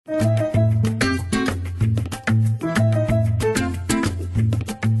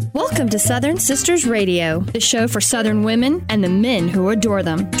to Southern Sisters Radio, the show for Southern women and the men who adore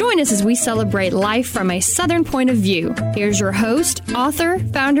them. Join us as we celebrate life from a Southern point of view. Here's your host, author,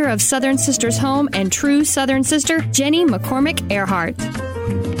 founder of Southern Sisters Home, and true Southern sister, Ginny McCormick Earhart.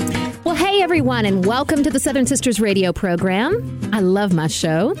 Well, hey, everyone, and welcome to the Southern Sisters Radio program. I love my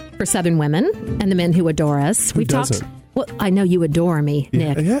show for Southern women and the men who adore us. Who doesn't? Well, I know you adore me,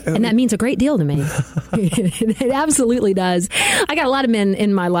 Nick, and that means a great deal to me. It absolutely does. I got a lot of men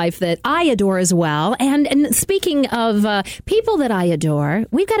in my life that I adore as well. And speaking of people that I adore,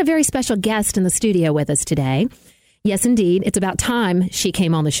 we've got a very special guest in the studio with us today. Yes, indeed. It's about time she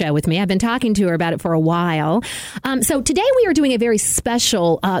came on the show with me. I've been talking to her about it for a while. So today we are doing a very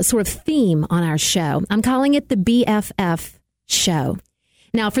special sort of theme on our show. I'm calling it the BFF show.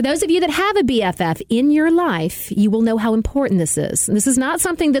 Now, for those of you that have a BFF in your life, you will know how important this is. This is not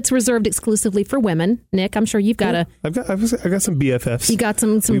something that's reserved exclusively for women. Nick, I'm sure you've got I've got some BFFs. You got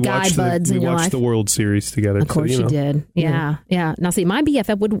some guy buds in your life. We watched the World Series together. Of course you did. Yeah. Now, see, my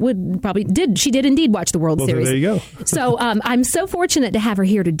BFF would probably did. She did indeed watch the World Series. There you go. So I'm so fortunate to have her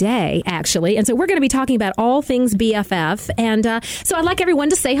here today, actually. And so we're going to be talking about all things BFF. And so I'd like everyone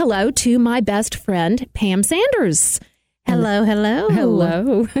to say hello to my best friend, Pam Sanders.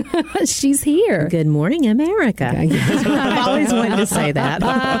 Hello. She's here. Good morning, America. I've always wanted to say that.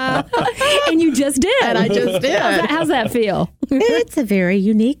 And you just did. And I just did. How's that feel? It's a very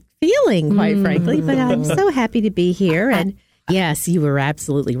unique feeling, quite frankly, but I'm so happy to be here. And yes, you were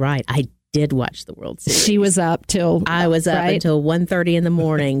absolutely right. I did watch the World Series. She was up till... I was up until 1:30 in the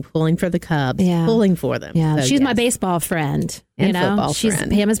morning pulling for the Cubs, pulling for them. Yeah, so, she's my baseball friend. And football friend.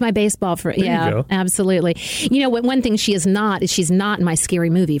 Pam is my baseball friend. There Absolutely. You know, one thing she is not is she's not my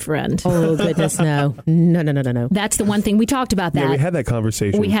scary movie friend. Oh, goodness, no. No. That's the one thing. We talked about that. Yeah, we had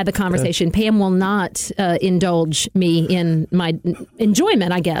that conversation. Pam will not indulge me in my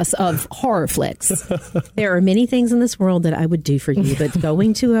enjoyment, I guess, of horror flicks. There are many things in this world that I would do for you, but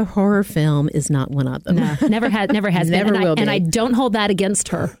going to a horror film is not one of them. No, never has Never been. will be. And I don't hold that against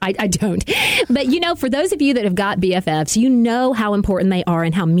her. I don't. But, you know, for those of you that have got BFFs, you know how important they are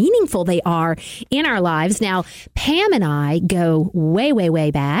and how meaningful they are in our lives. Now, Pam and I go way, way,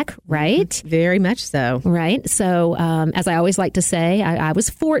 way back, right? Very much so. Right. So, as I always like to say, I was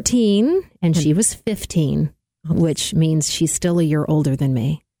 14 and she was 15, which means she's still a year older than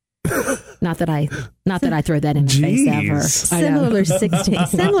me. Not that I throw that in her face ever.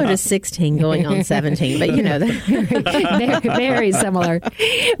 Similar to 16 going on 17, but you know, very, very similar.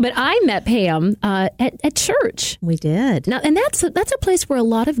 But I met Pam at church. We did. Now, and that's a place where a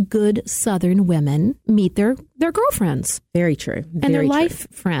lot of good Southern women meet their girlfriends. Very true. And their life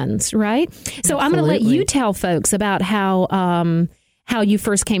friends, right? So I'm going to let you tell folks about how you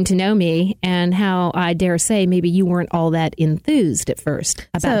first came to know me and how I dare say maybe you weren't all that enthused at first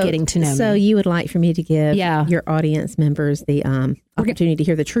about getting to know me. So you would like for me to give your audience members the opportunity to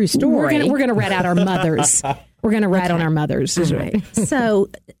hear the true story. We're going to rat out our mothers. We're going to rat on our mothers. All right. So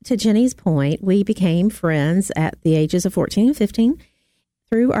to Jenny's point, we became friends at the ages of 14 and 15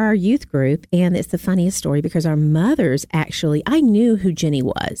 through our youth group. And it's the funniest story because our mothers actually, I knew who Ginny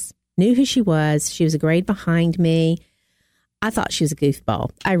was, knew who she was. She was a grade behind me. I thought she was a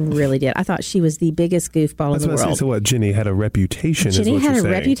goofball. I really did. I thought she was the biggest goofball in the world. So what? Ginny had a reputation. Ginny had a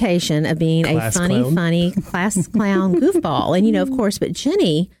reputation of being a funny class clown goofball. And, you know, of course, but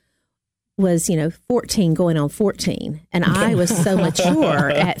Ginny was, 14 going on 14. And I was so mature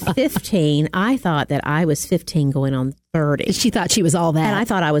at 15. I thought that I was 15 going on 30. She thought she was all that. And I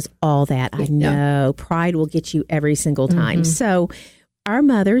thought I was all that. I know. Pride will get you every single time. Mm-hmm. So our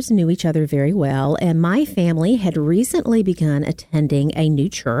mothers knew each other very well, and my family had recently begun attending a new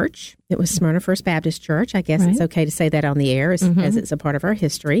church. It was Smyrna First Baptist Church. I guess it's okay to say that on the air as it's a part of our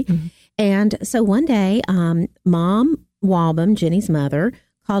history. Mm-hmm. And so one day, Mom Walbum, Jenny's mother,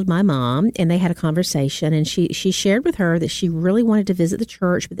 called my mom, and they had a conversation, and she shared with her that she really wanted to visit the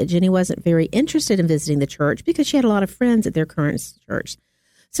church, but that Jenny wasn't very interested in visiting the church because she had a lot of friends at their current church.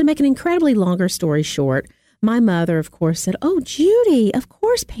 So to make an incredibly longer story short, my mother, of course, said, "Oh, Judy, of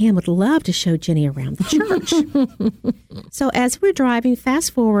course Pam would love to show Ginny around the church." So as we're driving,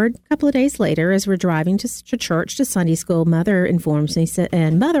 fast forward a couple of days later, as we're driving to church, to Sunday school, Mother informs me,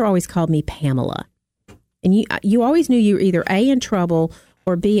 and Mother always called me Pamela. And you always knew you were either A, in trouble,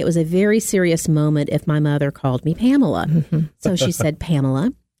 or B, it was a very serious moment if my mother called me Pamela. So she said,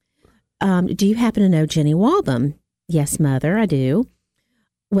 "Pamela, do you happen to know Ginny Walbum?" "Yes, Mother, I do."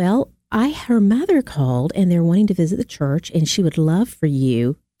 "Well, her mother called, and they're wanting to visit the church, and she would love for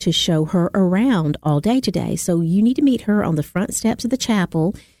you to show her around all day today. So you need to meet her on the front steps of the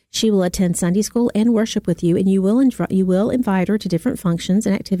chapel. She will attend Sunday school and worship with you, and you will invite her to different functions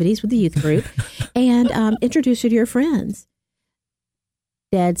and activities with the youth group and introduce her to your friends.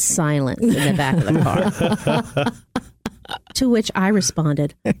 Dead silence in the back of the car. To which I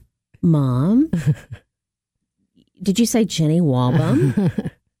responded, Mom, did you say Ginny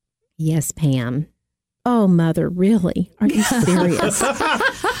Walbum? Yes, Pam. Oh, Mother, really? Are you serious?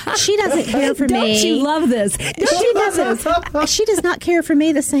 She doesn't care for me. Don't you love this? She does not care for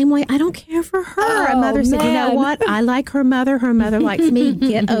me the same way I don't care for her. Oh, Mother said, you know what? I like her mother. Her mother likes me.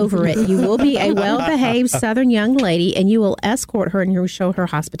 Get over it. You will be a well-behaved Southern young lady, and you will escort her and you will show her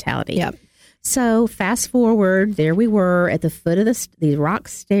hospitality. Yep. So fast forward, there we were at the foot of the rock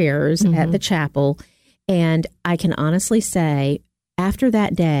stairs at the chapel. And I can honestly say, after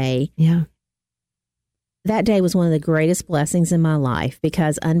that day, that day was one of the greatest blessings in my life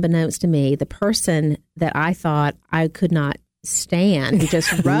because unbeknownst to me, the person that I thought I could not stand, who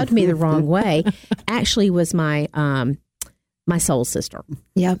just rubbed me the wrong way, actually was my soul sister.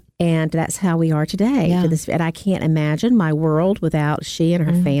 Yep. And that's how we are today. Yeah. And I can't imagine my world without she and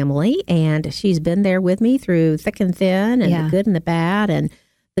her family. And she's been there with me through thick and thin and the good and the bad and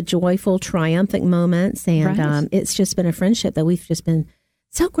the joyful, triumphant moments. And it's just been a friendship that we've just been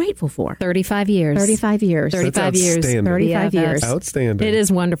so grateful for. 35 years. 35 years. 35 years. 35 years. Outstanding. It is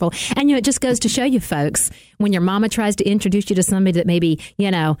wonderful. And, it just goes to show you, folks, when your mama tries to introduce you to somebody that maybe,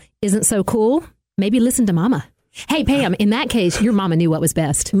 isn't so cool, maybe listen to mama. Hey, Pam, in that case, your mama knew what was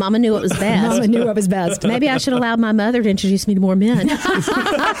best. Mama knew what was best. Mama knew what was best. Maybe I should allow my mother to introduce me to more men.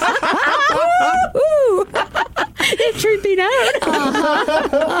 If truth be known.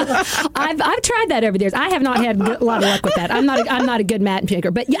 I've tried that over the years. I have not had a lot of luck with that. I'm not a good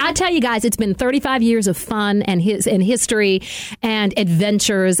matchmaker. But I tell you guys, it's been 35 years of fun and history and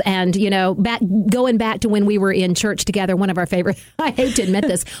adventures and, going back to when we were in church together. One of our favorite, I hate to admit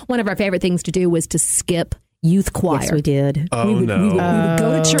this, one of our favorite things to do was to skip youth choir. Yes, we did. Oh, we would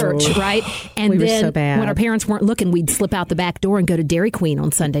go to church, right? And we were then so bad. when our parents weren't looking, we'd slip out the back door and go to Dairy Queen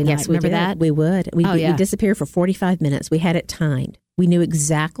on Sunday night. Yes, we Remember did. that? We would. We'd disappear for 45 minutes. We had it timed. We knew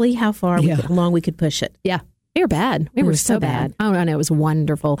exactly how long we could push it. Yeah. We were bad. We were so bad. Oh, no, it was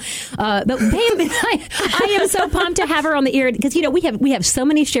wonderful. But Pam, I am so pumped to have her on the air because, we have so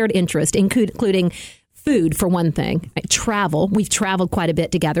many shared interests, including food, for one thing. Travel. We've traveled quite a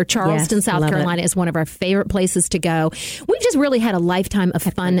bit together. Charleston, South Carolina is one of our favorite places to go. We've just really had a lifetime of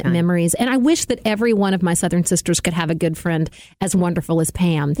fun memories. And I wish that every one of my Southern sisters could have a good friend as wonderful as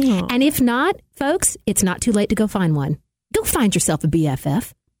Pam. Aww. And if not, folks, it's not too late to go find one. Go find yourself a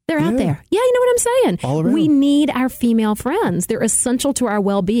BFF. They're out there. Yeah, you know what I'm saying? All around. We need our female friends. They're essential to our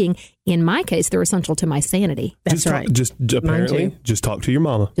well-being. In my case, they're essential to my sanity. That's right. Just apparently, just talk to your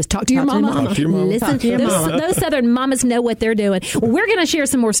mama. Just talk to your mama. Talk to your mama. Listen, to your mama. Those Southern mamas know what they're doing. Well, we're going to share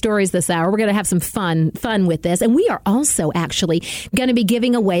some more stories this hour. We're going to have some fun with this. And we are also actually going to be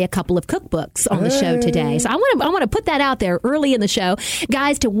giving away a couple of cookbooks on the show today. So I want to put that out there early in the show.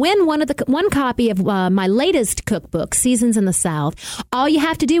 Guys, to win one copy of my latest cookbook, Seasons in the South, all you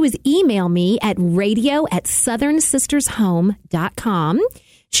have to do is email me at radio@southernsistershome.com.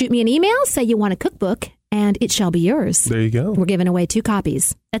 Shoot me an email, say you want a cookbook, and it shall be yours. There you go. We're giving away 2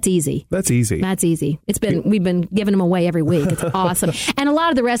 copies. That's easy. That's easy. We've been giving them away every week. It's awesome. And a lot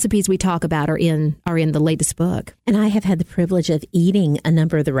of the recipes we talk about are in the latest book. And I have had the privilege of eating a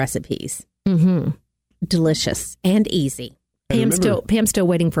number of the recipes. Mm-hmm. Delicious and easy. Pam's still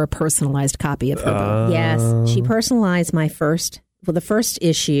waiting for a personalized copy of her book. Yes, she personalized the first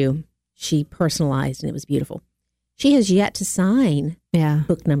issue. She personalized, and it was beautiful. She has yet to sign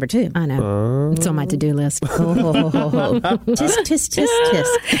book number 2. I know. It's on my to-do list. Tisk, tisk, tisk,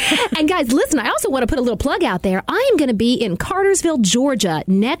 tisk. And guys, listen, I also want to put a little plug out there. I am going to be in Cartersville, Georgia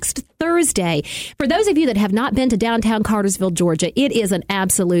next Thursday. For those of you that have not been to downtown Cartersville, Georgia, it is an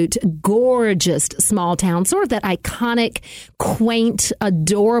absolute gorgeous small town, sort of that iconic, quaint,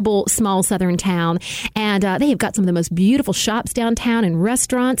 adorable small southern town. And they have got some of the most beautiful shops downtown and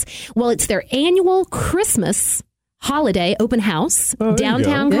restaurants. Well, it's their annual Christmas holiday open house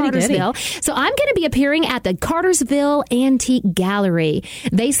downtown Cartersville. So I'm going to be appearing at the Cartersville Antique Gallery.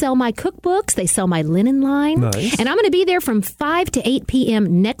 They sell my cookbooks. They sell my linen line. Nice. And I'm going to be there from 5 to 8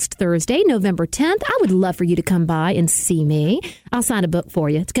 p.m. next Thursday, November 10th. I would love for you to come by and see me. I'll sign a book for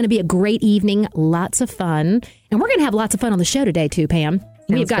you. It's going to be a great evening, lots of fun. And we're going to have lots of fun on the show today, too, Pam.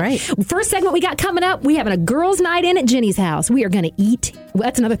 We've got great. First segment we got coming up. We having a girls' night in at Ginny's house. We are going to eat. Well,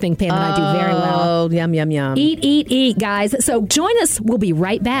 that's another thing Pam and I do very well. Oh, yum, yum, yum. Eat, guys. So join us. We'll be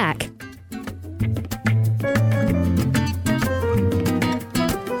right back.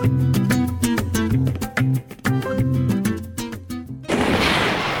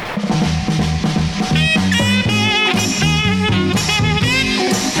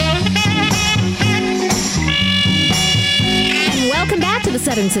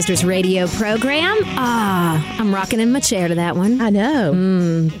 Southern Sisters radio program. I'm rocking in my chair to that one. I know.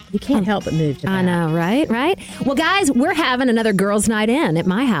 You can't help but move to that. I know, right? Well, guys, we're having another girls' night in at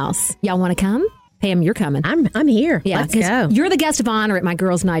my house. Y'all want to come? Pam, you're coming. I'm here. Yeah, let's go. You're the guest of honor at my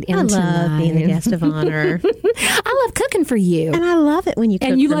girls' night in tonight. I love being the guest of honor. I love cooking for you. And I love it when you cook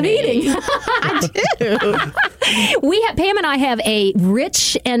and you for love me. eating. I do. Pam and I have a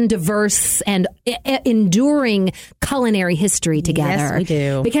rich and diverse and enduring culinary history together. Yes, we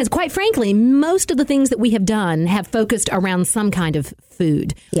do. Because quite frankly, most of the things that we have done have focused around some kind of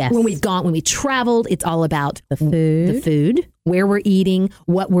food. Yes. When we traveled, it's all about the food, where we're eating,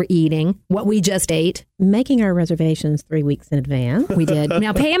 what we just ate. Making our reservations 3 weeks in advance. We did.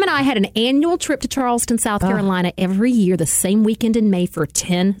 Now, Pam and I had an annual trip to Charleston, South Carolina every year, the same weekend in May for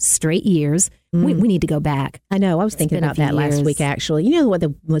 10 straight years. We need to go back. I know. I was thinking about that last week, actually. You know what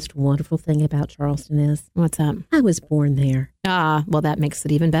the most wonderful thing about Charleston is? What's up? I was born there. Well, that makes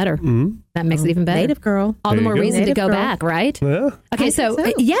it even better. That makes it even better. Native girl. All the more reason to go back, right? Yeah. Okay, so,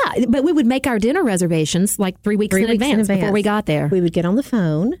 but we would make our dinner reservations like 3 weeks in advance before we got there. We would get on the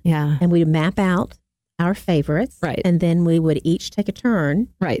phone. Yeah. And we would map out our favorites. Right. And then we would each take a turn.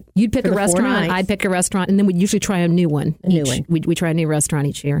 Right. You'd pick a restaurant, I'd pick a restaurant, and then we'd usually try a new one. We try a new restaurant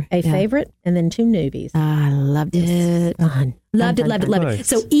each year. A favorite and then 2 newbies. I loved it. Fun. Loved it. Nice.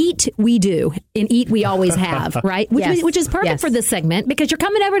 So eat, we do. And eat, we always have, right? Which is perfect for this segment because you're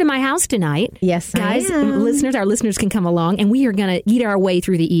coming over to my house tonight. Yes, guys, I am. Our listeners can come along and we are going to eat our way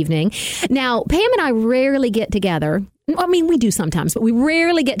through the evening. Now, Pam and I rarely get together. I mean, we do sometimes, but we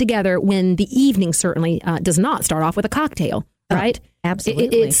rarely get together when the evening certainly does not start off with a cocktail, right?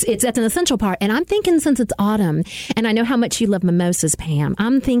 Absolutely. That's an essential part. And I'm thinking since it's autumn, and I know how much you love mimosas, Pam,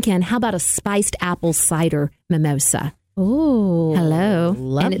 I'm thinking, how about a spiced apple cider mimosa? Oh, hello.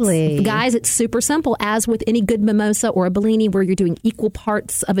 Lovely. And guys, it's super simple. As with any good mimosa or a Bellini where you're doing equal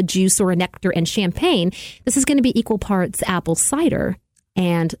parts of a juice or a nectar and champagne, this is going to be equal parts apple cider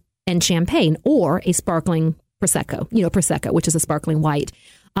and champagne or a sparkling Prosecco, Prosecco, which is a sparkling white.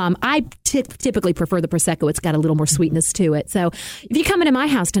 I typically prefer the Prosecco. It's got a little more sweetness to it. So if you come into my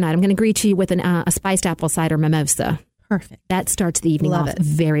house tonight, I'm going to greet you with a spiced apple cider mimosa. Perfect. That starts the evening off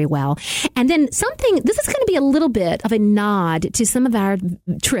very well. And then this is going to be a little bit of a nod to some of our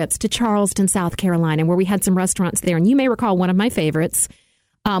trips to Charleston, South Carolina, where we had some restaurants there. And you may recall one of my favorites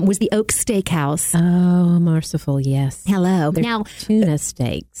was the Oak Steakhouse. Oh, merciful, yes. Hello. Now, tuna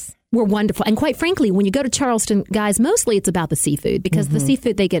steaks were wonderful. And quite frankly, when you go to Charleston, guys, mostly it's about the seafood because the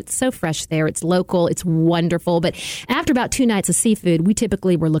seafood they get so fresh there. It's local. It's wonderful. But after about 2 nights of seafood, we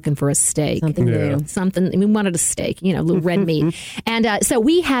typically were looking for a steak. Something new. We wanted a steak, a little red meat. And so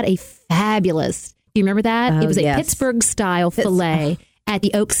we had a fabulous, do you remember that? It was a Pittsburgh-style filet at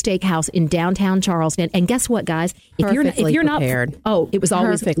the Oak Steakhouse in downtown Charleston. And guess what, guys? If you're not prepared. It was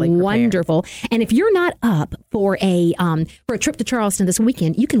always wonderful. And if you're not up for a trip to Charleston this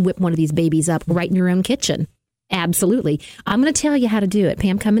weekend, you can whip one of these babies up right in your own kitchen. Absolutely. I'm going to tell you how to do it.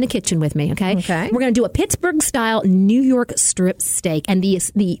 Pam, come in the kitchen with me, okay? Okay. We're going to do a Pittsburgh-style New York strip steak. And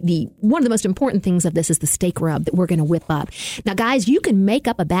the one of the most important things of this is the steak rub that we're going to whip up. Now, guys, you can make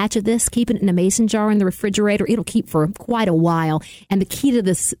up a batch of this, keep it in a mason jar in the refrigerator. It'll keep for quite a while. And the key to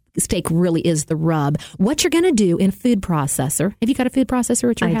this steak really is the rub. What you're going to do in a food processor. Have you got a food processor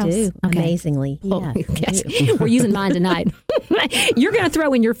at your house? I do. Okay. Amazingly. Yes. We're using mine tonight. You're going to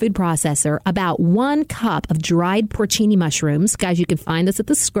throw in your food processor about 1 cup of dried porcini mushrooms. Guys, you can find this at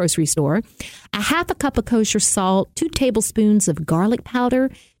the grocery store. A half a cup of kosher salt, 2 tablespoons of garlic powder,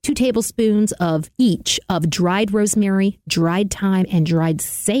 2 tablespoons of each of dried rosemary, dried thyme, and dried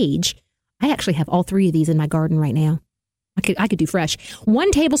sage. I actually have all 3 of these in my garden right now. I could do fresh.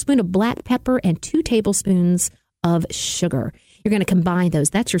 1 tablespoon of black pepper and 2 tablespoons of sugar. You're going to combine those.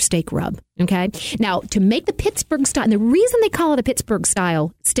 That's your steak rub. Okay. Now, to make the Pittsburgh style, and the reason they call it a Pittsburgh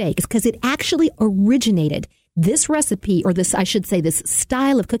style steak is because it actually originated. This recipe, or this, I should say, this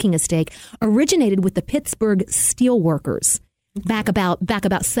style of cooking a steak originated with the Pittsburgh steelworkers back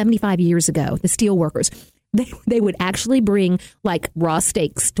about 75 years ago. The steelworkers, they would actually bring like raw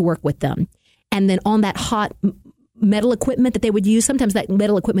steaks to work with them, and then on that hot metal equipment that they would use. Sometimes that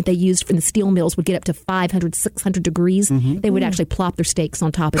metal equipment they used in the steel mills would get up to 500, 600 degrees. They would actually plop their steaks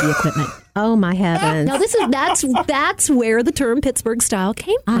on top of the equipment. Oh, my heavens. Now, that's where the term Pittsburgh style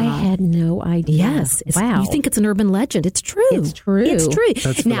came from. I had no idea. Yes. Wow. You think it's an urban legend. It's true. It's true. It's true.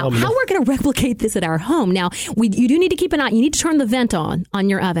 That's now, phenomenal. how we're going to replicate this at our home. Now, you do need to keep an eye. You need to turn the vent on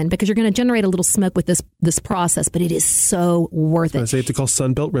your oven because you're going to generate a little smoke with this process, but it is so worth it. So you have to call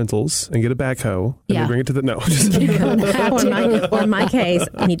Sunbelt Rentals and get a backhoe and they bring it to the... No. or in my case,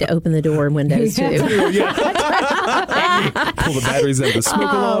 I need to open the door and windows too. Pull the batteries out of the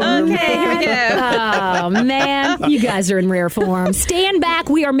smoke alarm. Okay, here we go. Oh, man. You guys are in rare form. Stand back.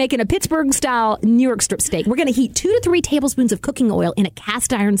 We are making a Pittsburgh-style New York strip steak. We're going to heat 2 to 3 tablespoons of cooking oil in a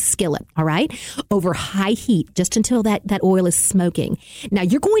cast iron skillet, all right, over high heat, just until that oil is smoking. Now,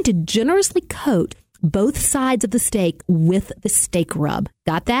 you're going to generously coat both sides of the steak with the steak rub.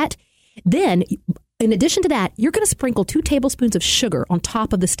 Got that? Then, in addition to that, you're going to sprinkle 2 tablespoons of sugar on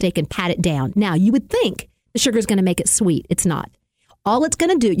top of the steak and pat it down. Now, you would think the sugar is going to make it sweet. It's not. All it's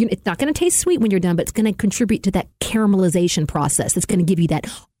going to do, it's not going to taste sweet when you're done, but it's going to contribute to that caramelization process. It's going to give you that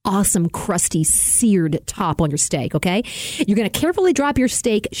awesome, crusty, seared top on your steak, okay? You're going to carefully drop your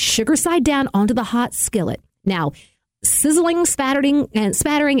steak sugar side down onto the hot skillet. Now, sizzling, spattering,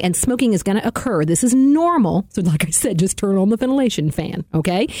 and smoking is going to occur. This is normal. So like I said, just turn on the ventilation fan,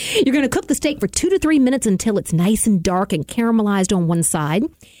 okay? You're going to cook the steak for 2 to 3 minutes until it's nice and dark and caramelized on one side.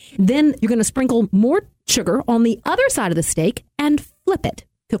 Then you're going to sprinkle more sugar on the other side of the steak and flip it.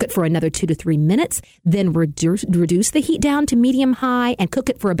 Cook it for another 2 to 3 minutes. Then reduce the heat down to medium-high and cook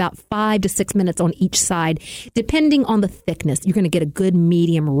it for about 5 to 6 minutes on each side, depending on the thickness. You're going to get a good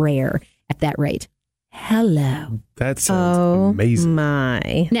medium rare at that rate. Hello. That sounds amazing.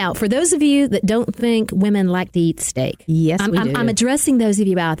 My. Now, for those of you that don't think women like to eat steak, yes, we do. I'm addressing those of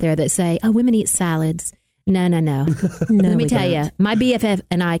you out there that say, oh, women eat salads. No. Let me tell you, my BFF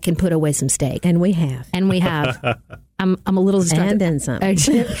and I can put away some steak. And we have. I'm a little distracted. And then some.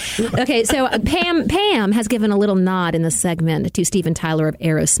 Okay, so Pam has given a little nod in this segment to Steven Tyler of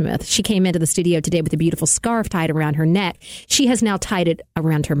Aerosmith. She came into the studio today with a beautiful scarf tied around her neck. She has now tied it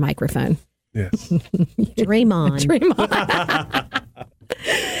around her microphone. Yes. Dream on.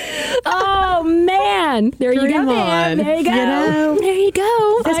 Oh, man. There you go, Pam. There you go. There you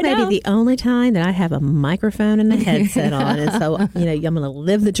go. This may be the only time that I have a microphone and a headset on. And so, I'm going to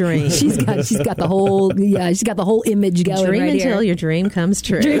live the dream. She's got the whole image going dream right until here. your dream comes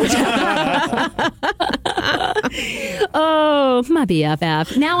true. Oh, my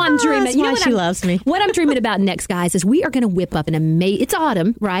BFF. Now I'm dreaming. That's why she loves me. What I'm dreaming about next, guys, is we are going to whip up it's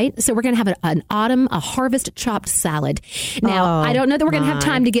autumn, right? So we're going to have a harvest chopped salad. Now, I don't know that we're going to have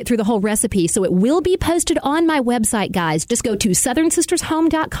time to get through the whole recipe, so it will be posted on my website, guys. Just go to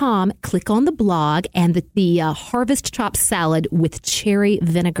southernsistershome.com, click on the blog, and the harvest chopped salad with cherry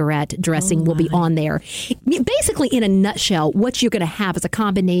vinaigrette dressing will be on there. Basically, in a nutshell, what you're going to have is a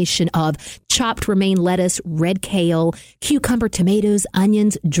combination of chopped romaine lettuce, red kale, cucumber, tomatoes,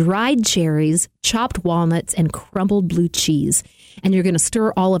 onions, dried cherries, chopped walnuts, and crumbled blue cheese. And you're going to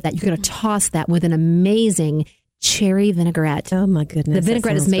stir all of that. You're going to toss that with an amazing cherry vinaigrette. Oh, my goodness. The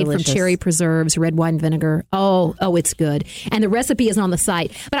vinaigrette is made from cherry preserves, red wine vinegar. Oh, it's good. And the recipe is on the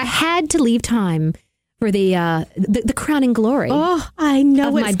site. But I had to leave time for the crowning glory. Oh, I know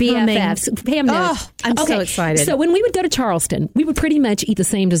of my BFFs. Pam knows. Oh, I'm so excited. So when we would go to Charleston, we would pretty much eat the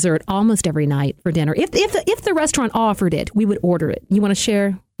same dessert almost every night for dinner. If the restaurant offered it, we would order it. You want to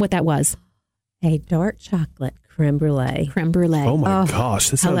share what that was? A dark chocolate creme brulee. Creme brulee. Oh, my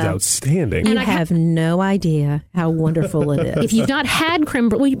gosh. This sounds outstanding. And I have no idea how wonderful it is. If you've not had creme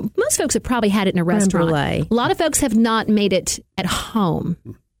brulee, most folks have probably had it in a restaurant. Brulee. A lot of folks have not made it at home.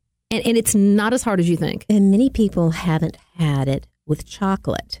 And it's not as hard as you think. And many people haven't had it with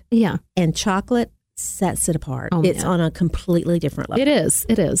chocolate. Yeah. And chocolate sets it apart. Oh, it's on a completely different level. It is.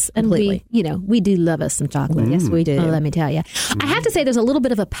 And completely. we do love us some chocolate. Yes, we do. Let me tell you. I have to say there's a little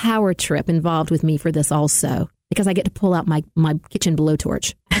bit of a power trip involved with me for this also, because I get to pull out my kitchen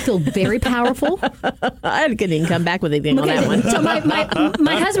blowtorch. I feel very powerful. I couldn't even come back with anything on that one. So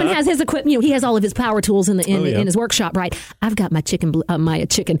my husband has his equipment. He has all of his power tools in his workshop, right? I've got my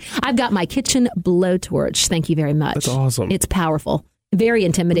I've got my kitchen blowtorch. Thank you very much. That's awesome. It's powerful. Very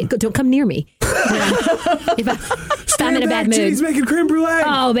intimidating. Don't come near me. If I'm in a bad mood. Ginny's making creme brulee.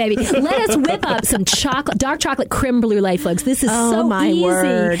 Oh, baby. Let us whip up some dark chocolate creme brulee, folks. This is so my easy.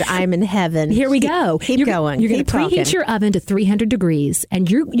 Word. I'm in heaven. Here we go. Keep going. You're going to preheat talking. your oven to 300 degrees, and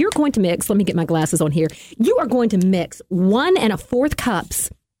you're going to mix. Let me get my glasses on here. You are going to mix 1 1/4 cups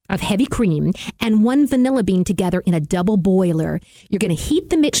of heavy cream and 1 vanilla bean together in a double boiler. You're going to heat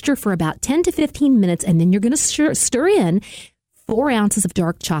the mixture for about 10 to 15 minutes, and then you're going to stir in 4 ounces of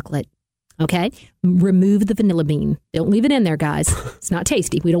dark chocolate. Okay? Remove the vanilla bean. Don't leave it in there, guys. It's not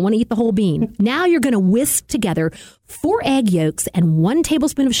tasty. We don't want to eat the whole bean. Now you're going to whisk together 4 egg yolks and 1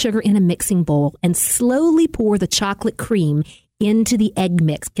 tablespoon of sugar in a mixing bowl and slowly pour the chocolate cream into the egg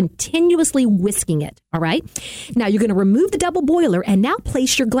mix, continuously whisking it. All right. Now you're going to remove the double boiler and now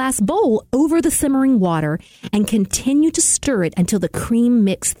place your glass bowl over the simmering water and continue to stir it until the cream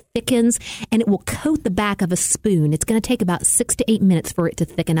mix thickens and it will coat the back of a spoon. It's going to take about 6 to 8 minutes for it to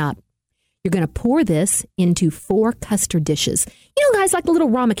thicken up. You're going to pour this into 4 custard dishes. You know, guys, like the little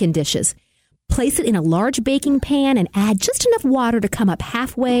ramekin dishes. Place it in a large baking pan and add just enough water to come up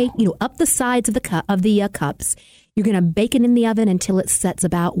halfway, up the sides of the cups. You're going to bake it in the oven until it sets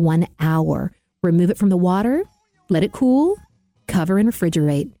about 1 hour. Remove it from the water, let it cool, cover and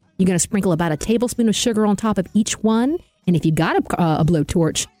refrigerate. You're going to sprinkle about a tablespoon of sugar on top of each one. And if you got a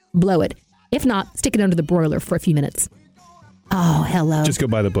blowtorch, blow it. If not, stick it under the broiler for a few minutes. Oh, hello. Just go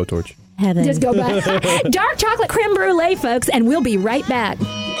buy the blowtorch. Heaven. Just go back. Dark chocolate creme brulee, folks, and we'll be right back.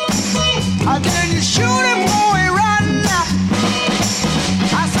 Then you shoot him, boy, run now.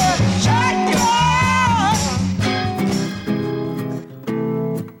 I said, shotgun.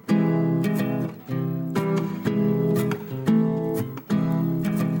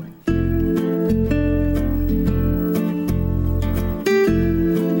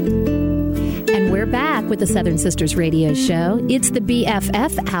 And we're back with the Southern Sisters Radio Show. It's the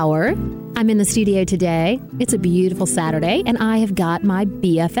BFF Hour. I'm in the studio today. It's a beautiful Saturday, and I have got my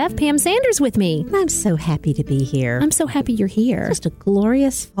BFF, Pam Sanders, with me. I'm so happy to be here. I'm so happy you're here. Just a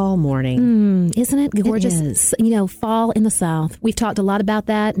glorious fall morning. Isn't it gorgeous? It is. Fall in the South. We've talked a lot about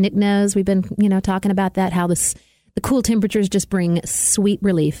that. Nick knows. We've been, talking about that, how the cool temperatures just bring sweet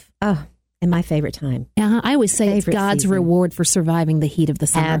relief. Oh, and my favorite time. I always say it's God's reward for surviving the heat of the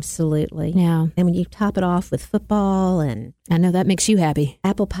summer. Absolutely. Yeah. And when you top it off with football and... I know that makes you happy.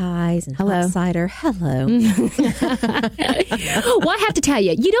 Apple pies and hot cider. Hello. Well, I have to tell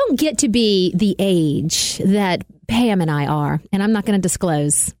you, you don't get to be the age that Pam and I are. And I'm not going to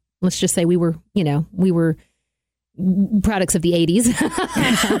disclose. Let's just say we were products of the 80s,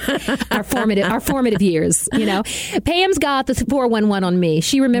 our formative years, Pam's got the 411 on me.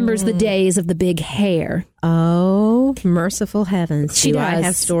 She remembers the days of the big hair. Oh, merciful heavens. She does. I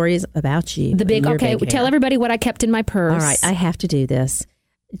have stories about you. The big, okay, tell everybody what I kept in my purse. All right, I have to do this.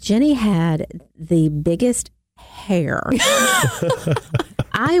 Jenny had the biggest hair.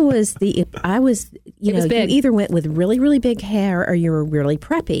 I was, you either went with really, really big hair or you were really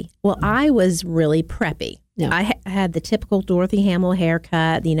preppy. Well, I was really preppy. No. I had the typical Dorothy Hamill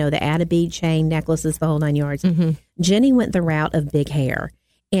haircut, the add a bead chain, necklaces, the whole 9 yards. Mm-hmm. Jenny went the route of big hair.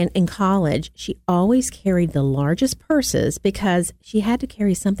 And in college, she always carried the largest purses because she had to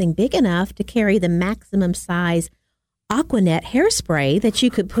carry something big enough to carry the maximum size Aquanet hairspray that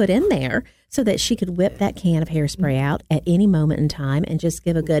you could put in there so that she could whip that can of hairspray out at any moment in time and just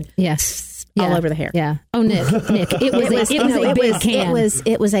give a good all over the hair. Yeah. Oh, Nick, it was a big can.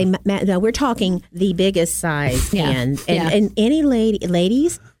 We're talking the biggest size can. And any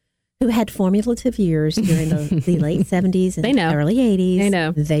ladies who had formulative years during the late 70s and early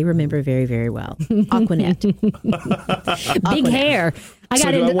 80s, they remember very, very well. Aquanet. Big hair. I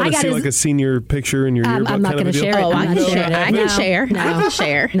want to see like a senior picture in your yearbook. I'm not going to share it. I can share. No. I can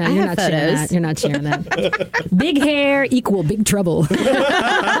share. No, you're not sharing that. You're not sharing that. Big hair equal big trouble. Okay,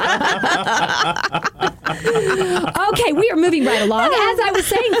 we are moving right along. As I was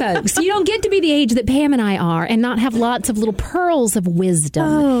saying, folks, you don't get to be the age that Pam and I are and not have lots of little pearls of wisdom.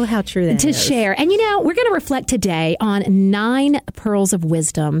 Oh, how true that is. To share. And we're going to reflect today on 9 pearls of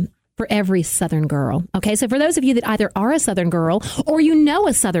wisdom for every Southern girl. Okay, so for those of you that either are a Southern girl or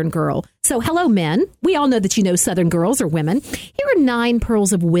a Southern girl, so hello, men. We all know that you know Southern girls or women. Here are 9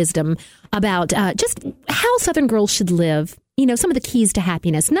 pearls of wisdom about just how Southern girls should live. Some of the keys to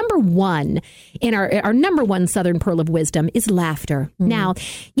happiness. Number 1 in our number 1 Southern pearl of wisdom is laughter. Mm. Now,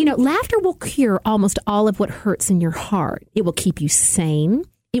 laughter will cure almost all of what hurts in your heart. It will keep you sane.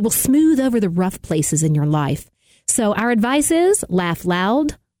 It will smooth over the rough places in your life. So our advice is laugh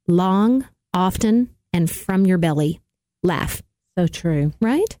loud, long, often, and from your belly. Laugh. So true.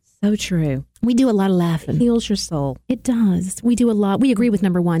 Right? So true. We do a lot of laughing. It heals your soul. It does. We do a lot. We agree with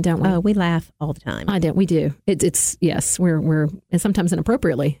number 1, don't we? Oh, we laugh all the time. I do. We do. It's yes. We're and sometimes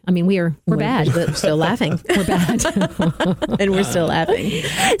inappropriately. I mean, we're bad, but we're still laughing. We're bad, and we're still laughing.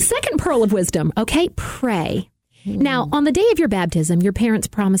 Second pearl of wisdom. Okay, pray. Now, on the day of your baptism, your parents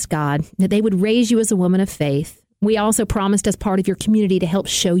promised God that they would raise you as a woman of faith. We also promised as part of your community to help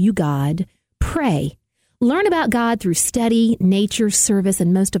show you God. Pray. Learn about God through study, nature, service,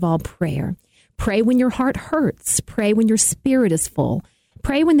 and most of all, prayer. Pray when your heart hurts. Pray when your spirit is full.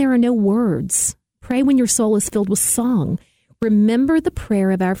 Pray when there are no words. Pray when your soul is filled with song. Remember the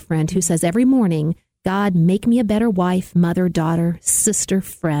prayer of our friend who says every morning, God, make me a better wife, mother, daughter, sister,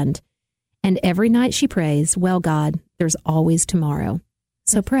 friend. And every night she prays, well, God, there's always tomorrow.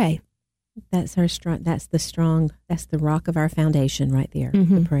 So pray. That's the rock of our foundation right there,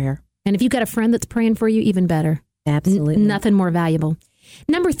 the prayer. And if you've got a friend that's praying for you, even better. Absolutely. Nothing more valuable.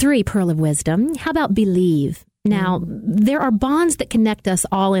 Number 3, pearl of wisdom. How about believe? Now, there are bonds that connect us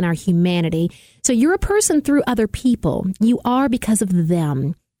all in our humanity. So you're a person through other people. You are because of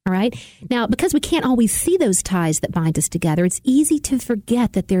them. All right. Now, because we can't always see those ties that bind us together, it's easy to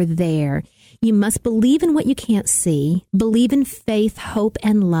forget that they're there. You must believe in what you can't see. Believe in faith, hope,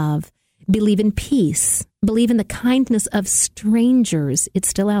 and love. Believe in peace. Believe in the kindness of strangers. It's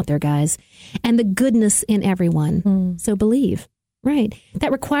still out there, guys. And the goodness in everyone. So believe. Right.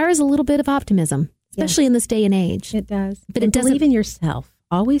 That requires a little bit of optimism, especially in this day and age. It does. But it doesn't. Believe in yourself.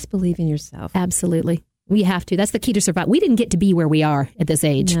 Always believe in yourself. Absolutely. We have to. That's the key to survive. We didn't get to be where we are at this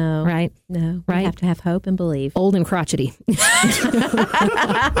age. No. Right? No. Right? We have to have hope and believe. Old and crotchety.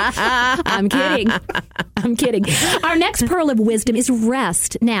 I'm kidding. I'm kidding. Our next pearl of wisdom is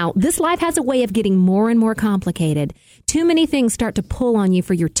rest. Now, this life has a way of getting more and more complicated. Too many things start to pull on you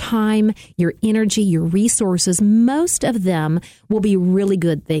for your time, your energy, your resources. Most of them will be really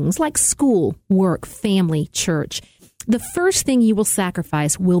good things like school, work, family, church. The first thing you will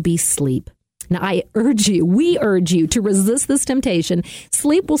sacrifice will be sleep. Now, we urge you to resist this temptation.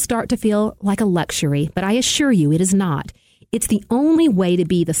 Sleep will start to feel like a luxury, but I assure you it is not. It's the only way to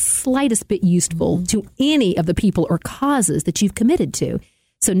be the slightest bit useful to any of the people or causes that you've committed to.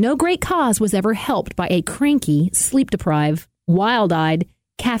 So no great cause was ever helped by a cranky, sleep-deprived, wild-eyed,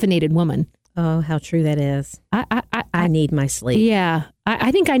 caffeinated woman. Oh, how true that is. I need my sleep. Yeah,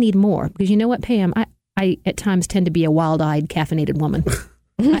 I think I need more because you know what, Pam? I at times tend to be a wild-eyed, caffeinated woman.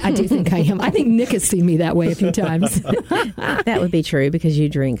 I do think I am. I think Nick has seen me that way a few times. That would be true because you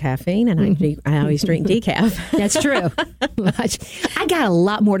drink caffeine and I always drink decaf. That's true. I got a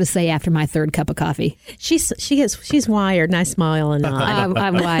lot more to say after my 3rd cup of coffee. She's wired and I smile and nod.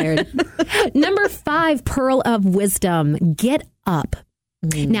 I'm wired. Number 5, pearl of wisdom. Get up.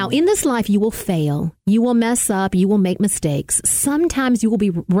 Now, in this life, you will fail. You will mess up. You will make mistakes. Sometimes you will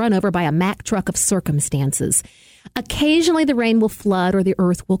be run over by a Mack truck of circumstances. Occasionally, the rain will flood or the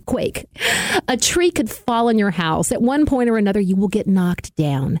earth will quake. A tree could fall on your house. At one point or another, you will get knocked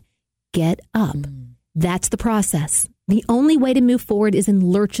down. Get up. That's the process. The only way to move forward is in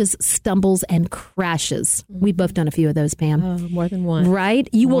lurches, stumbles, and crashes. We've both done a few of those, Pam. Oh, more than one. Right?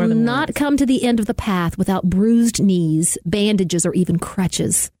 You will not come to the end of the path without bruised knees, bandages, or even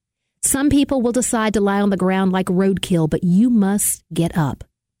crutches. Some people will decide to lie on the ground like roadkill, but you must get up.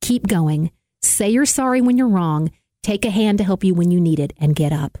 Keep going. Say you're sorry when you're wrong. Take a hand to help you when you need it, and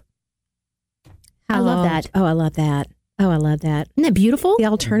get up. I love that. Oh, I love that. Oh, I love that. Isn't that beautiful? The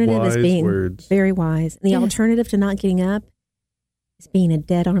alternative is being very wise. And the alternative to not getting up is being a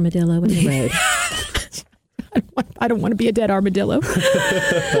dead armadillo in the road. I don't want to be a dead armadillo.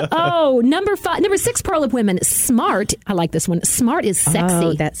 Oh, number 6, pearl of women. Smart. I like this one. Smart is sexy.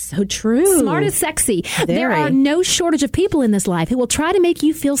 Oh, that's so true. Smart is sexy. There are no shortage of people in this life who will try to make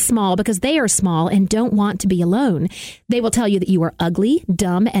you feel small because they are small and don't want to be alone. They will tell you that you are ugly,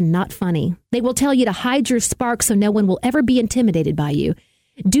 dumb, and not funny. They will tell you to hide your spark so no one will ever be intimidated by you.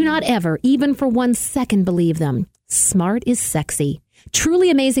 Do not ever, even for 1 second, believe them. Smart is sexy. Truly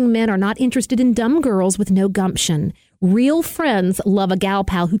amazing men are not interested in dumb girls with no gumption. Real friends love a gal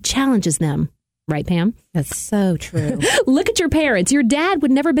pal who challenges them. Right, Pam? That's so true. Look at your parents. Your dad would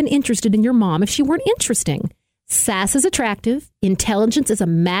never have been interested in your mom if she weren't interesting. Sass is attractive. Intelligence is a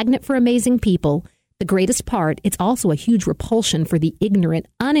magnet for amazing people. The greatest part, it's also a huge repulsion for the ignorant,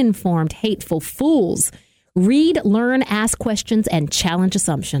 uninformed, hateful fools. Read, learn, ask questions, and challenge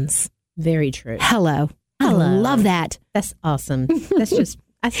assumptions. Very true. Hello. I love that. That's awesome. That's just,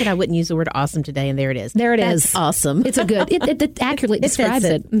 I said I wouldn't use the word awesome today, and there it is. There it That's is. Awesome. It's a good, it accurately describes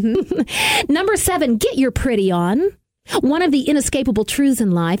it. Number 7, get your pretty on. One of the inescapable truths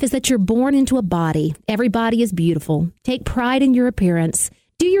in life is that you're born into a body. Every body is beautiful. Take pride in your appearance.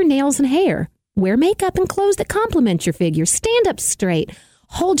 Do your nails and hair. Wear makeup and clothes that complement your figure. Stand up straight.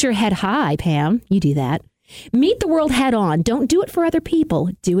 Hold your head high, Pam. You do that. Meet the world head on. Don't do it for other people.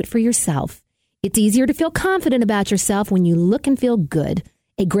 Do it for yourself. It's easier to feel confident about yourself when you look and feel good.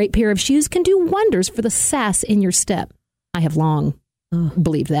 A great pair of shoes can do wonders for the sass in your step. I have long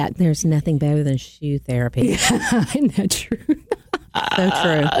believed that. There's nothing better than shoe therapy. Isn't that true? So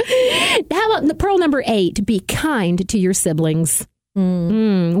true. How about pearl number 8? Be kind to your siblings.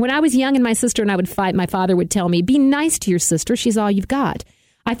 When I was young and my sister and I would fight, my father would tell me, be nice to your sister. She's all you've got.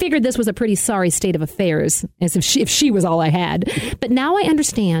 I figured this was a pretty sorry state of affairs, as if she was all I had. But now I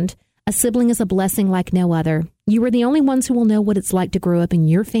understand. A sibling is a blessing like no other. You are the only ones who will know what it's like to grow up in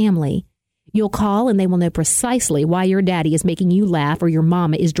your family. You'll call and they will know precisely why your daddy is making you laugh or your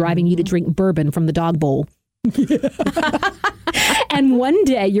mama is driving you to drink bourbon from the dog bowl. And one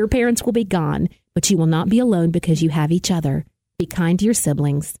day your parents will be gone, but you will not be alone because you have each other. Be kind to your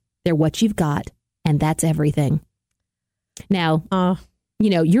siblings. They're what you've got, and that's everything. Now,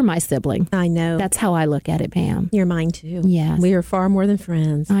 you're my sibling. I know. That's how I look at it, Pam. You're mine, too. Yes. We are far more than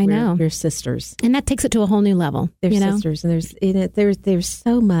friends. I know. We're sisters. And that takes it to a whole new level. They're sisters, and there's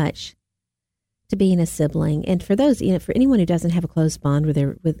so much to being a sibling. And for those, for anyone who doesn't have a close bond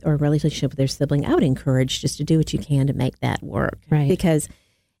or a relationship with their sibling, I would encourage just to do what you can to make that work. Right. Because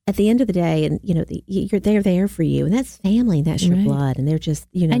at the end of the day, and they're there for you, and that's family, and that's your blood, and they're just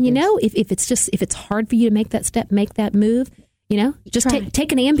And if it's hard for you to make that step, make that move, just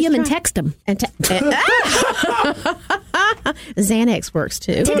take an Ambien and text them. Xanax works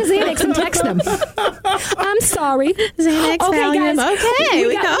too. Take a Xanax and text them. I'm sorry. Xanax, Valium. Guys.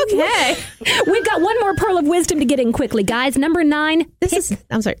 Okay. We've got one more pearl of wisdom to get in quickly, guys. Number 9. This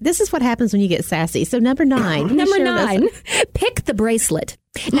is what happens when you get sassy. So number 9. Number 9. Pick the bracelet.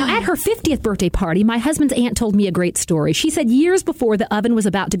 Now, at her 50th birthday party, my husband's aunt told me a great story. She said years before the oven was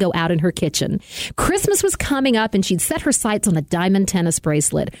about to go out in her kitchen, Christmas was coming up and she'd set her sights on a diamond tennis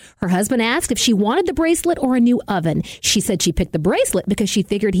bracelet. Her husband asked if she wanted the bracelet or a new oven. She said she picked the bracelet because she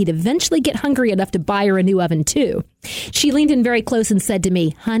figured he'd eventually get hungry enough to buy her a new oven, too. She leaned in very close and said to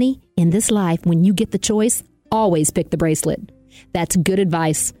me, "Honey, in this life, when you get the choice, always pick the bracelet." That's good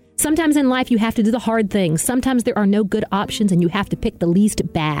advice. Sometimes in life you have to do the hard things. Sometimes there are no good options and you have to pick the least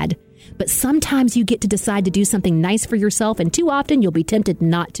bad. But sometimes you get to decide to do something nice for yourself, and too often you'll be tempted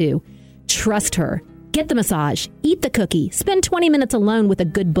not to. Trust her. Get the massage. Eat the cookie. Spend 20 minutes alone with a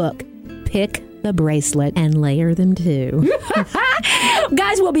good book. Pick the bracelet. And layer them too.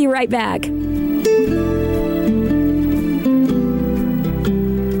 Guys, we'll be right back.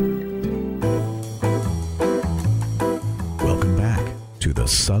 To the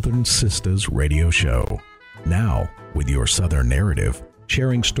Southern Sisters Radio Show. Now, with your Southern narrative,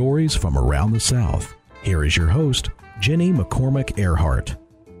 sharing stories from around the South, here is your host, Ginny McCormick Earhart.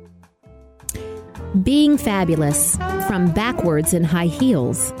 Being fabulous, from backwards in high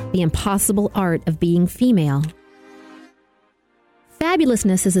heels, the impossible art of being female.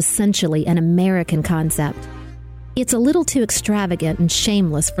 Fabulousness is essentially an American concept. It's a little too extravagant and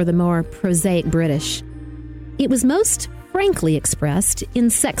shameless for the more prosaic British. It was most frankly expressed in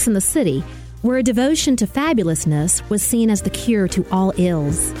Sex and the City, where a devotion to fabulousness was seen as the cure to all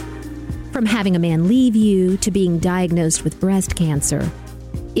ills. From having a man leave you to being diagnosed with breast cancer.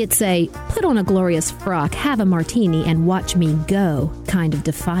 It's a put on a glorious frock, have a martini, and watch me go kind of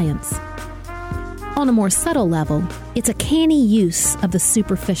defiance. On a more subtle level, it's a canny use of the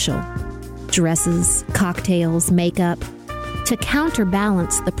superficial. Dresses, cocktails, makeup, to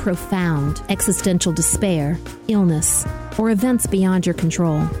counterbalance the profound existential despair, illness, or events beyond your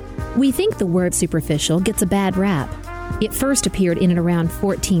control. We think the word superficial gets a bad rap. It first appeared in and around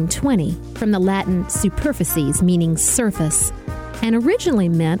 1420 from the Latin superficies, meaning surface, and originally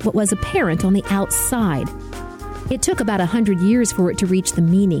meant what was apparent on the outside. It took about 100 years for it to reach the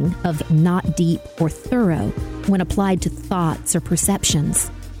meaning of not deep or thorough when applied to thoughts or perceptions.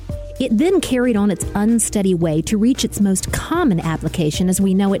 It then carried on its unsteady way to reach its most common application as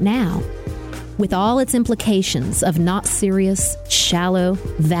we know it now, with all its implications of not serious, shallow,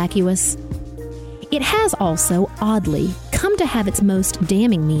 vacuous. It has also, oddly, come to have its most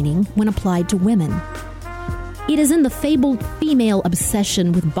damning meaning when applied to women. It is in the fabled female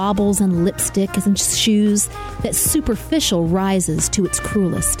obsession with baubles and lipstick and shoes that superficial rises to its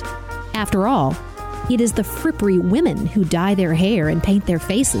cruelest. After all, it is the frippery women who dye their hair and paint their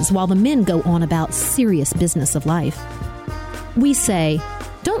faces while the men go on about serious business of life. We say,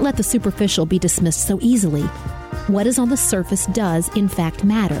 don't let the superficial be dismissed so easily. What is on the surface does, in fact,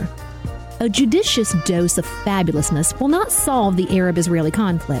 matter. A judicious dose of fabulousness will not solve the Arab-Israeli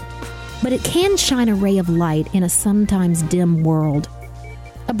conflict, but it can shine a ray of light in a sometimes dim world.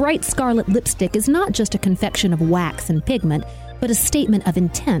 A bright scarlet lipstick is not just a confection of wax and pigment, but a statement of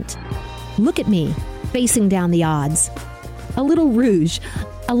intent. Look at me, facing down the odds. A little rouge,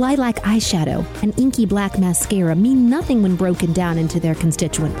 a lilac eyeshadow, and inky black mascara mean nothing when broken down into their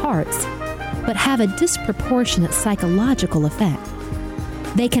constituent parts, but have a disproportionate psychological effect.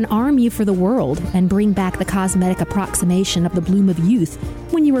 They can arm you for the world and bring back the cosmetic approximation of the bloom of youth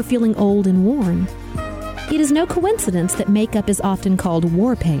when you are feeling old and worn. It is no coincidence that makeup is often called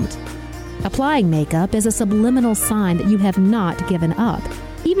war paint. Applying makeup is a subliminal sign that you have not given up,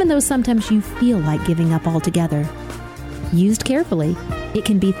 even though sometimes you feel like giving up altogether. Used carefully, it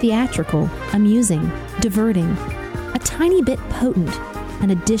can be theatrical, amusing, diverting, a tiny bit potent, an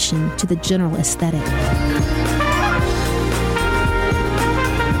addition to the general aesthetic.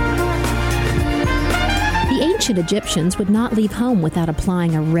 The ancient Egyptians would not leave home without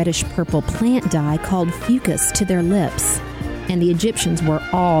applying a reddish-purple plant dye called fucus to their lips, and the Egyptians were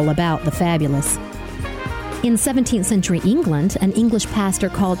all about the fabulous. In 17th century England, an English pastor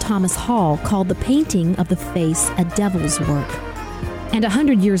called Thomas Hall called the painting of the face a devil's work. And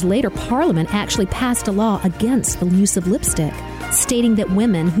 100 years later, Parliament actually passed a law against the use of lipstick, stating that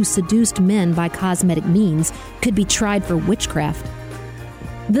women who seduced men by cosmetic means could be tried for witchcraft.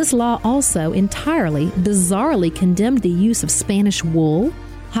 This law also entirely, bizarrely condemned the use of Spanish wool,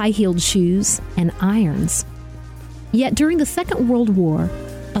 high-heeled shoes, and irons. Yet during the Second World War,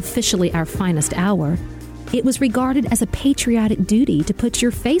 officially our finest hour, it was regarded as a patriotic duty to put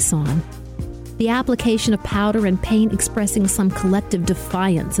your face on. The application of powder and paint expressing some collective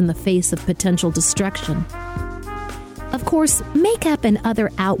defiance in the face of potential destruction. Of course, makeup and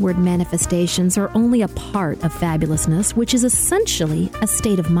other outward manifestations are only a part of fabulousness, which is essentially a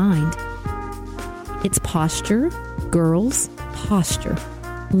state of mind. It's posture, girls, posture,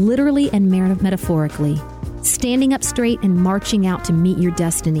 literally and metaphorically, standing up straight and marching out to meet your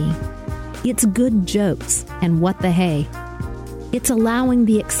destiny. It's good jokes and what the hey. It's allowing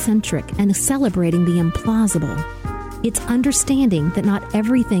the eccentric and celebrating the implausible. It's understanding that not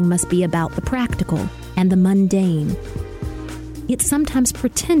everything must be about the practical and the mundane. It's sometimes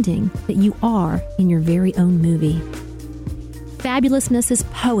pretending that you are in your very own movie. Fabulousness is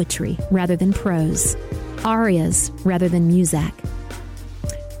poetry rather than prose, arias rather than music.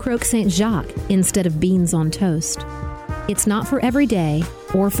 Croque Saint-Jacques instead of beans on toast. It's not for every day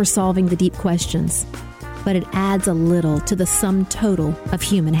or for solving the deep questions, but it adds a little to the sum total of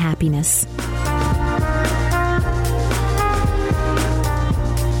human happiness.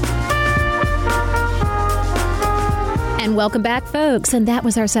 And welcome back, folks. And that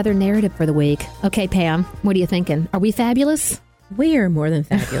was our Southern Narrative for the week. Okay, Pam, what are you thinking? Are we fabulous? We are more than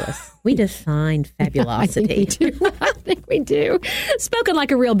fabulous. We define fabulosity. I think we do. Spoken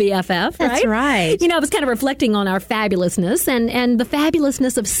like a real BFF, right? That's right. You know, I was kind of reflecting on our fabulousness and the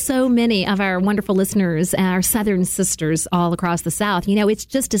fabulousness of so many of our wonderful listeners, our Southern sisters all across the South. You know, it's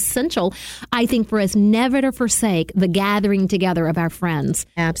just essential, I think, for us never to forsake the gathering together of our friends.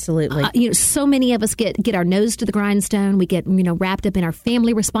 Absolutely. You know, so many of us get our nose to the grindstone. We get, wrapped up in our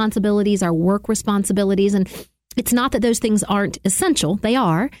family responsibilities, our work responsibilities, and it's not that those things aren't essential. They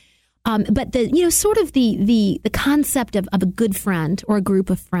are. But the concept of a good friend or a group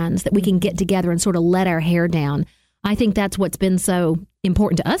of friends that we can get together and sort of let our hair down. I think that's what's been so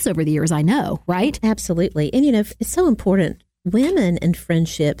important to us over the years, I know, right? Absolutely. And, it's so important. Women and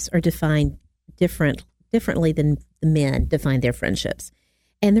friendships are defined differently than the men define their friendships.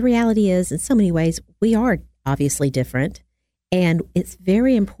 And the reality is, in so many ways, we are obviously different. And it's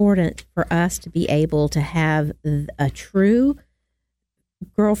very important for us to be able to have a true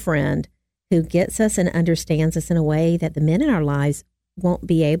girlfriend who gets us and understands us in a way that the men in our lives won't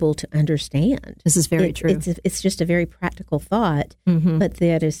be able to understand. This is very true. It's just a very practical thought, but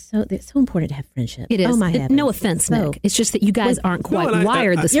it's so important to have friendship. It is. Oh, my heavens. No offense, Nick. It's just that you guys aren't quite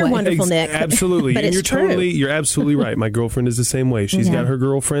wired this you're way. You're wonderful, Nick. Absolutely. But and you're absolutely right. My girlfriend is the same way. She's got her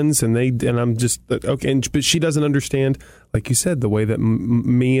girlfriends, and I'm just, okay, but she doesn't understand, like you said, the way that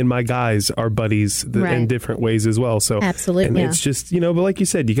me and my guys are buddies in different ways as well. So absolutely. And it's just, but like you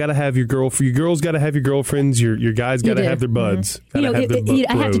said, you got to have your girls got to have your girlfriends, your guys got to have their buds. I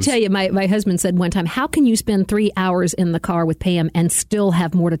have to tell you, my husband said one time, how can you spend 3 hours in the car with Pam and still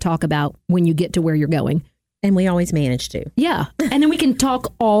have more to talk about when you get to where you're going? And we always manage to. Yeah. And then we can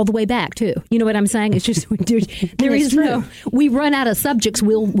talk all the way back, too. You know what I'm saying? It's just, we run out of subjects.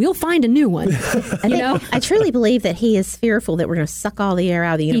 We'll find a new one. I truly believe that he is fearful that we're going to suck all the air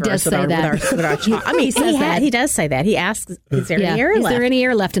out of the universe. He does say that. I mean, he says that. He does say that. He asks, is there any air left? Is there any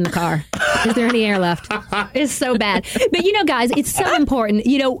air left in the car? Is there any air left? It's so bad. But, guys, it's so important.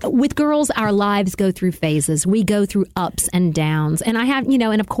 With girls, our lives go through phases. We go through ups and downs. And I have,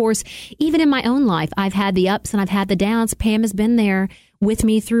 and of course, even in my own life, I've had the ups and I've had the downs. Pam has been there with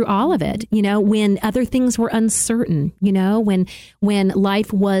me through all of it, when other things were uncertain, when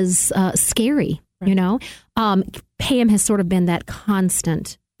life was scary, Pam has sort of been that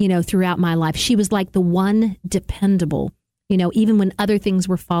constant, throughout my life. She was like the one dependable, even when other things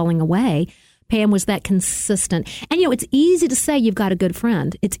were falling away. Pam was that consistent. And, it's easy to say you've got a good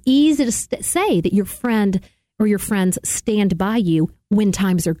friend. It's easy to say that your friend or your friends stand by you when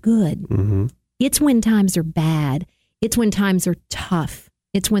times are good. Mm-hmm. It's when times are bad. It's when times are tough.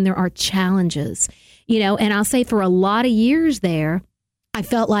 It's when there are challenges, and I'll say for a lot of years there, I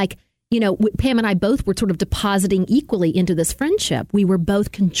felt like, Pam and I both were sort of depositing equally into this friendship. We were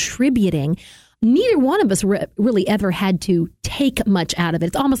both contributing. Neither one of us really ever had to take much out of it.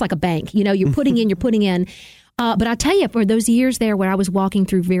 It's almost like a bank. You're putting in. But I'll tell you, for those years there where I was walking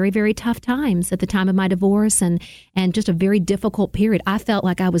through very, very tough times at the time of my divorce and just a very difficult period, I felt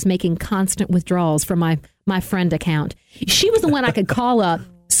like I was making constant withdrawals from my friend account. She was the one I could call up.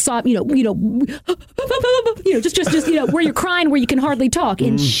 Just where you're crying, where you can hardly talk.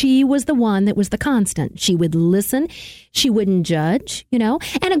 And she was the one that was the constant. She would listen. She wouldn't judge, And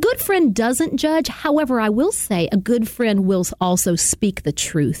a good friend doesn't judge. However, I will say a good friend will also speak the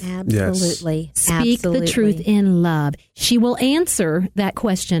truth. Absolutely. Yes. Speak the truth in love. She will answer that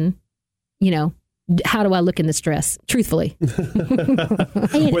question, how do I look in this dress? Truthfully.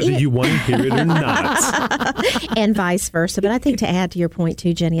 Whether you want to hear it or not. And vice versa. But I think to add to your point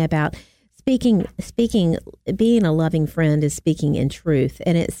too, Jenny, about speaking, being a loving friend is speaking in truth.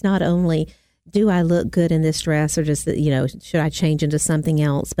 And it's not only, do I look good in this dress or just, should I change into something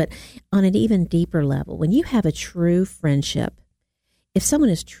else? But on an even deeper level, when you have a true friendship, if someone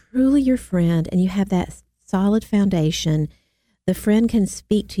is truly your friend and you have that solid foundation, the friend can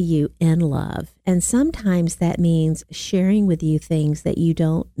speak to you in love. And sometimes that means sharing with you things that you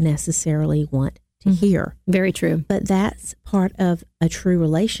don't necessarily want to hear. Very true. But that's part of a true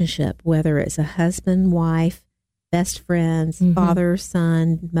relationship, whether it's a husband, wife, best friends, father,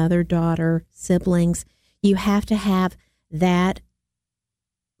 son, mother, daughter, siblings. You have to have that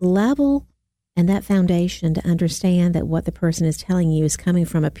level and that foundation to understand that what the person is telling you is coming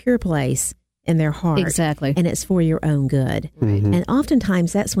from a pure place in their heart. Exactly. And it's for your own good. And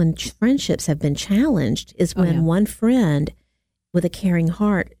oftentimes that's when friendships have been challenged, is when one friend with a caring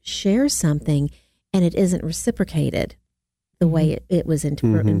heart shares something and it isn't reciprocated the way it was in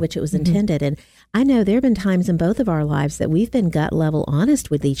which it was intended. And I know there have been times in both of our lives that we've been gut level honest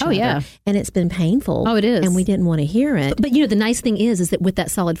with each other. Yeah. And it's been painful. Oh, it is. And we didn't want to hear it. But the nice thing is that with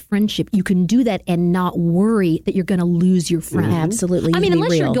that solid friendship, you can do that and not worry that you're going to lose your friend. Absolutely. I mean,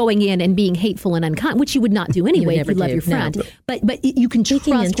 unless you're going in and being hateful and unkind, which you would not do anyway if you love your friend. No. But you can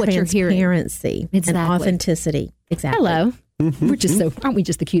trust what you're hearing. Transparency and authenticity. Exactly. Hello. We're just aren't we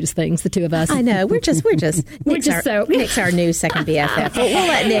just the cutest things, the two of us? I know. Nick's our new second BFF. We'll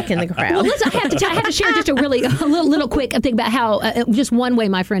let Nick in the crowd. Well, listen, I have to share just a little quick thing about how just one way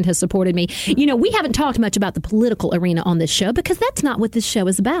my friend has supported me. We haven't talked much about the political arena on this show because that's not what this show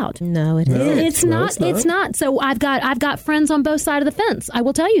is about. No, it isn't. It's not. So I've got friends on both sides of the fence. I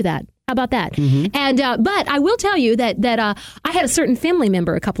will tell you that. How about that? And but I will tell you that I had a certain family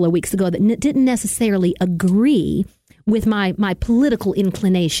member a couple of weeks ago that didn't necessarily agree with my political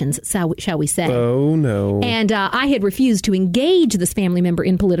inclinations, shall we say. Oh, no. And I had refused to engage this family member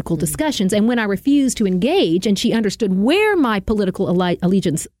in political discussions. And when I refused to engage and she understood where my political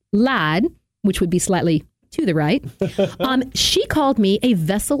allegiance lied, which would be slightly to the right, she called me a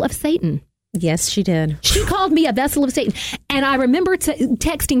vessel of Satan. Yes, she did. She called me a vessel of Satan. And I remember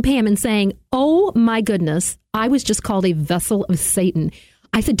texting Pam and saying, oh, my goodness, I was just called a vessel of Satan.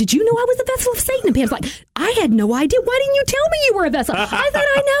 I said, did you know I was a vessel of Satan? And Pam's like, I had no idea. Why didn't you tell me you were a vessel? I said,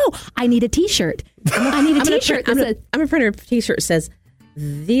 I know. I need a T-shirt. I need a T-shirt. I'm going to print a T-shirt that says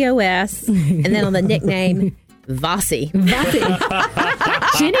VOS and then on the nickname, Vossi.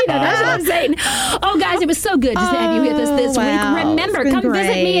 Ginny, that's what I'm saying. Oh, guys, it was so good to have you with us this week. Remember, come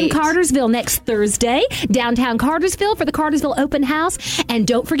visit me in Cartersville next Thursday, downtown Cartersville, for the Cartersville Open House. And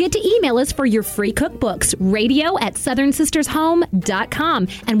don't forget to email us for your free cookbooks, radio@southernsistershome.com.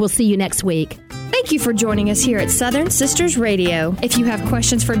 And we'll see you next week. Thank you for joining us here at Southern Sisters Radio. If you have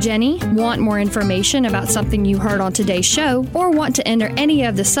questions for Jenny, want more information about something you heard on today's show, or want to enter any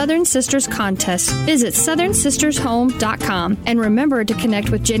of the Southern Sisters contests, visit southernsistershome.com. And remember to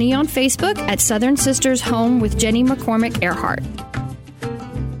connect with Jenny on Facebook at Southern Sisters Home with Jenny McCormick Earhart.